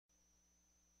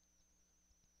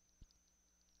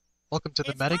Welcome to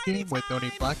the MetaGame with Oni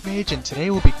Black Mage, and today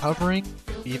we'll be covering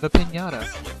Viva Pinata.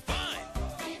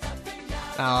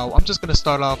 Now, I'm just going to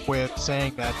start off with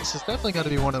saying that this is definitely going to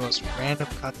be one of the most random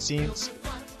cutscenes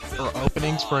or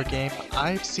openings for a game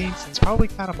I've seen since probably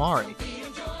Katamari.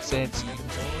 Since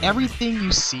everything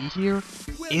you see here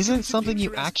isn't something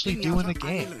you actually do in the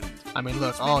game. I mean,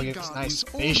 look, oh, you have this nice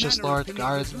spacious large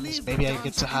gardens, maybe I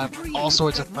get to have all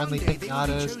sorts of friendly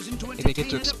pinatas, maybe I get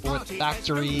to explore the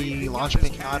factory, launch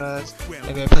pinatas,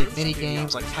 maybe I play mini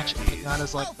games like catching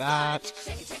pinatas like that,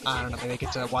 I don't know, maybe I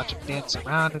get to watch them dance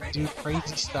around and do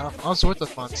crazy stuff, all sorts of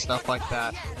fun stuff like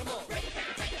that.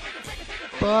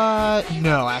 But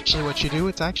no, actually what you do,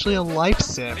 it's actually a life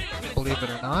sim, believe it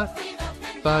or not.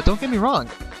 But don't get me wrong,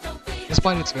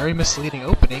 despite its very misleading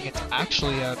opening, it's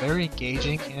actually a very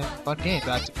engaging and fun game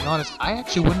that, to be honest, I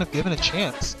actually wouldn't have given a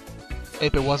chance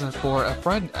if it wasn't for a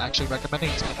friend actually recommending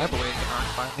it to me heavily, and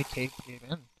I finally gave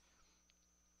in.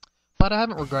 But I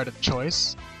haven't regretted the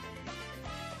choice.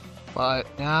 But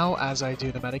now, as I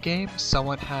do the metagame,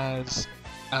 someone has,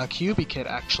 Kyuubi Kit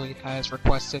actually has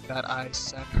requested that I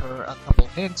send her a couple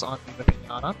hints on Viva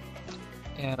Pinata,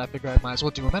 and I figured I might as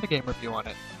well do a metagame review on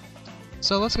it.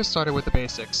 So let's get started with the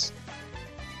basics.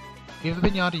 Viva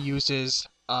Pinata uses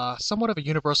somewhat of a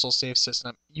universal save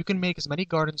system. You can make as many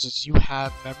gardens as you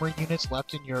have memory units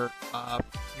left in your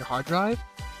hard drive,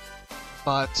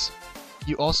 but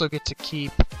you also get to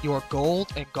keep your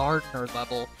gold and gardener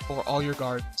level for all your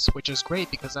gardens, which is great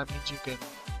because that means you can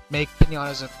make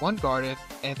pinatas in one garden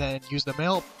and then use the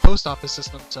post office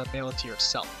system to mail it to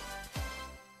yourself.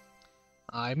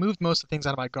 I moved most of the things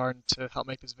out of my garden to help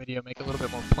make this video make it a little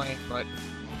bit more plain, but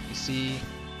you see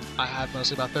I have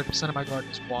mostly about 30% of my garden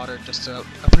is watered just to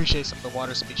appreciate some of the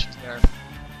water species there.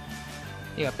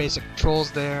 You got basic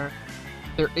controls there.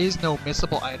 There is no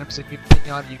missable items in Viva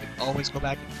Pinata. You can always go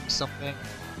back and use something.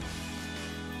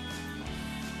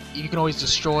 You can always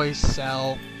destroy,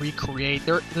 sell, recreate.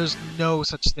 There's no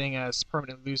such thing as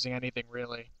permanently losing anything,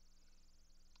 really.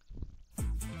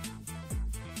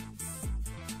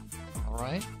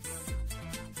 Alright.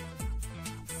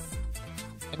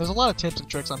 And there's a lot of tips and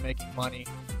tricks on making money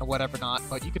or whatever not,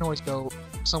 but you can always go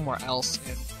somewhere else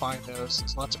and find those.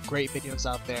 There's lots of great videos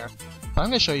out there. But I'm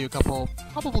going to show you a couple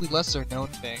probably lesser known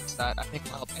things that I think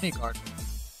will help any gardener.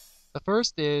 The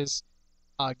first is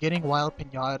getting wild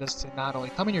pinatas to not only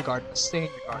come in your garden, but stay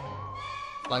in your garden.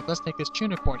 Like, let's take this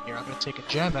tunicorn here. I'm going to take a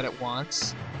gem at it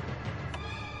once,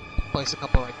 place a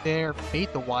couple right there,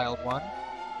 bait the wild one.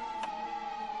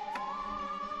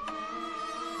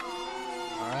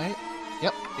 Alright,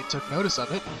 yep, it took notice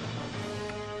of it.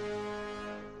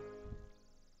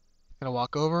 Gonna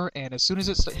walk over, and as soon as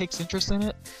it takes interest in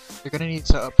it, you're gonna need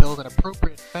to build an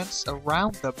appropriate fence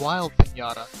around the wild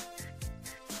pinata.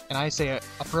 And I say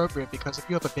appropriate because if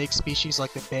you have a big species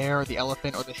like the bear, or the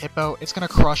elephant, or the hippo, it's gonna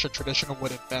crush a traditional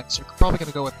wooden fence. You're probably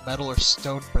gonna go with metal or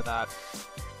stone for that.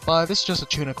 But this is just a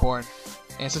tunicorn,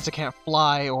 and since it can't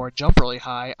fly or jump really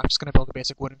high, I'm just gonna build a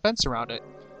basic wooden fence around it.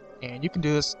 And you can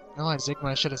do this. Oh, I zigged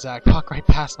when I should have zagged. Walk right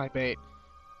past my bait.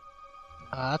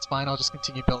 That's fine, I'll just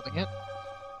continue building it.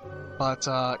 But,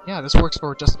 yeah, this works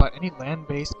for just about any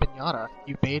land-based pinata.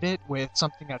 You bait it with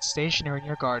something that's stationary in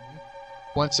your garden.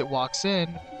 Once it walks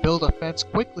in, build a fence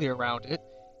quickly around it,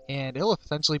 and it'll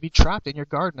essentially be trapped in your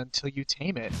garden until you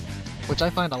tame it. Which I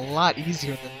find a lot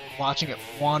easier than watching it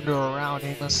wander around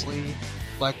aimlessly,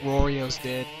 like Rorio's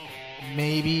did.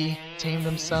 Maybe tame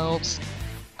themselves.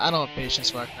 I don't have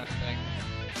patience for that kind of thing.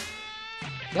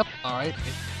 Yep, alright,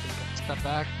 let's cut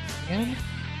back again.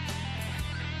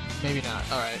 Maybe not,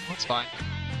 alright, that's fine.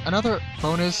 Another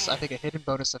bonus, I think a hidden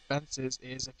bonus of fences,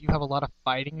 is if you have a lot of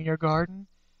fighting in your garden,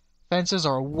 fences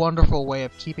are a wonderful way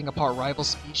of keeping apart rival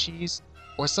species,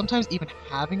 or sometimes even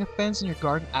having a fence in your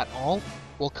garden at all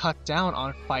will cut down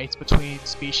on fights between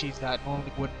species that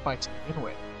normally wouldn't fight to begin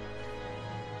with.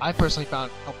 I personally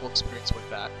found helpful experience with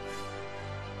that.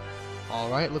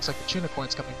 Alright, looks like the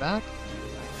tunicorn's coming back,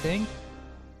 I think.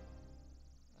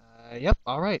 Yep,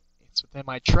 alright, it's within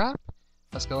my trap.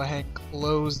 Let's go ahead and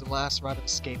close the last route of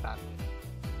escape out of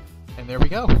it. And there we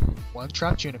go, one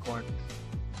trapped unicorn.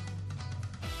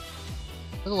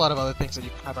 There's a lot of other things that you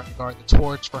can have on your garden. The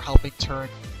torch for helping turn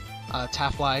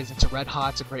tafflies into red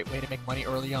hots, a great way to make money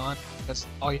early on, because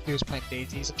all you have to do is plant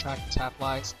daisies, attract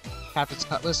tafflies. Captain's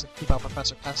Cutlass and keep out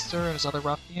Professor Pester and his other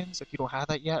ruffians. If you don't have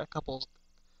that yet, a couple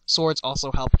swords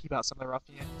also help keep out some of the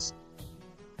ruffians.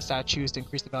 Statues to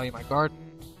increase the value of my garden.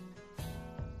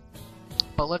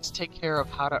 But let's take care of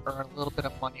how to earn a little bit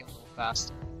of money a little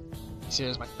faster. You see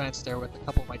there's my fence there with a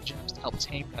couple of my gems to help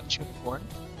tame that tunicorn.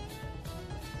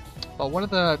 But one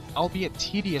of the, albeit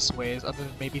tedious ways, other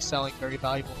than maybe selling very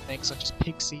valuable things such as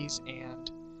pixies and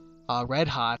red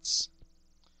hots,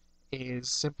 is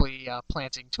simply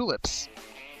planting tulips.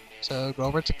 So go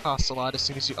over to cost a lot as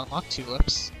soon as you unlock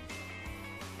tulips.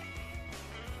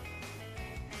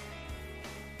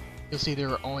 You'll see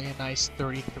there are only a nice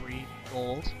 33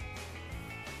 gold.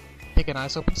 Pick a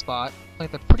nice open spot,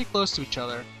 plant them pretty close to each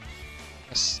other.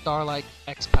 A star-like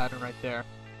X pattern right there.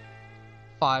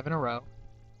 5 in a row,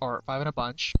 or 5 in a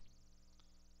bunch.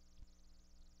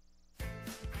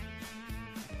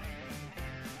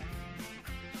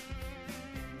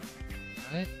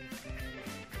 Alright.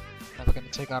 Now we're going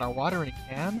to take out our watering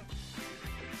can.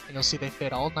 And you'll see they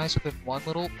fit all nice within one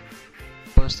little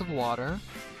burst of water.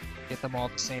 Get them all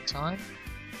at the same time.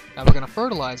 Now we're going to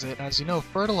fertilize it. As you know,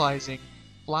 fertilizing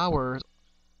flowers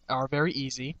are very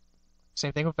easy.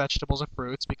 Same thing with vegetables and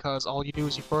fruits, because all you do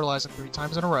is you fertilize them 3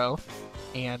 times in a row,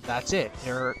 and that's it.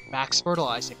 They're max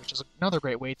fertilizing, which is another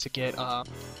great way to get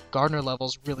gardener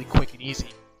levels really quick and easy.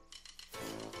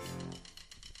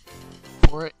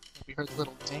 For it, if you heard the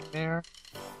little ding there,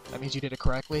 that means you did it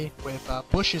correctly. With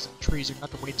bushes and trees, you're going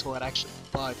to have to wait till it actually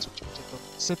buds, which means you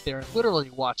have to sit there and literally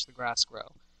watch the grass grow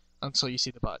until you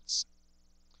see the buds.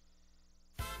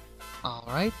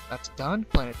 Alright, that's done.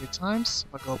 Plant it 3 times.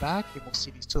 We'll go back and we'll see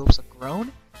these tulips have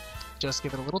grown. Just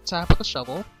give it a little tap with a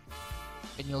shovel.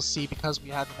 And you'll see, because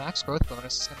we have the max growth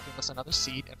bonus, it's going to give us another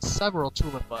seed and several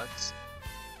tulip buds.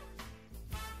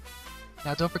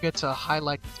 Now don't forget to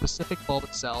highlight the specific bulb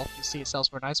itself. You see it sells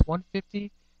for a nice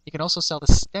 150. You can also sell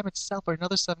the stem itself for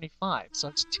another 75. So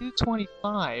it's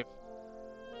 225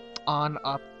 on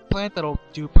a plant that'll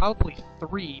do probably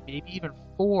 3, maybe even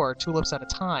 4 tulips at a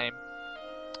time,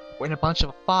 in a bunch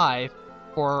of 5,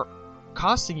 for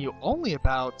costing you only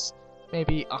about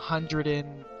maybe 100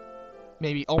 and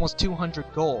maybe almost 200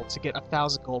 gold to get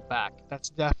 1,000 gold back. That's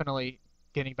definitely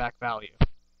getting back value.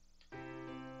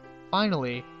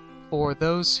 Finally, for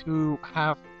those who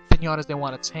have pinatas they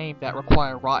want to tame that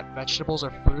require rotten vegetables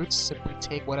or fruits, simply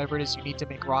take whatever it is you need to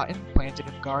make rotten, plant it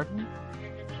in the garden,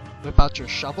 whip out your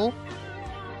shovel,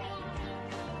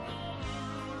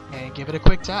 and give it a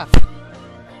quick tap.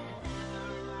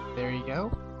 There you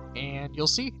go, and you'll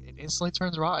see, it instantly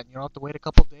turns rotten. You don't have to wait a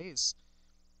couple days.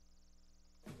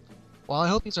 Well, I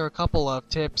hope these are a couple of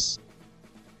tips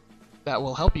that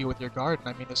will help you with your garden.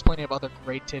 I mean, there's plenty of other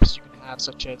great tips you can have,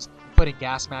 such as putting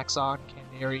gas max on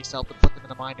canaries to help them put them in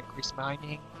the mine to increase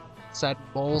mining, set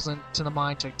moles into the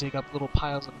mine to dig up little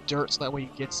piles of dirt so that way you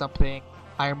get something,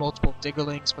 hire multiple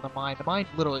diggerlings for the mine. The mine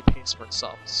literally pays for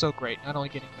itself. It's so great, not only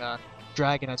getting a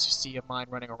dragon as you see a mine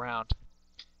running around.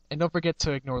 And don't forget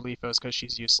to ignore Lefos because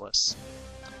she's useless.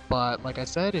 But like I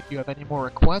said, if you have any more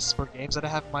requests for games that I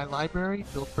have in my library,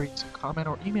 feel free to comment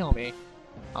or email me.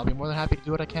 I'll be more than happy to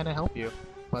do what I can to help you.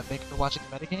 But thank you for watching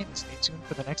the MetaGame, and stay tuned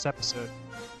for the next episode.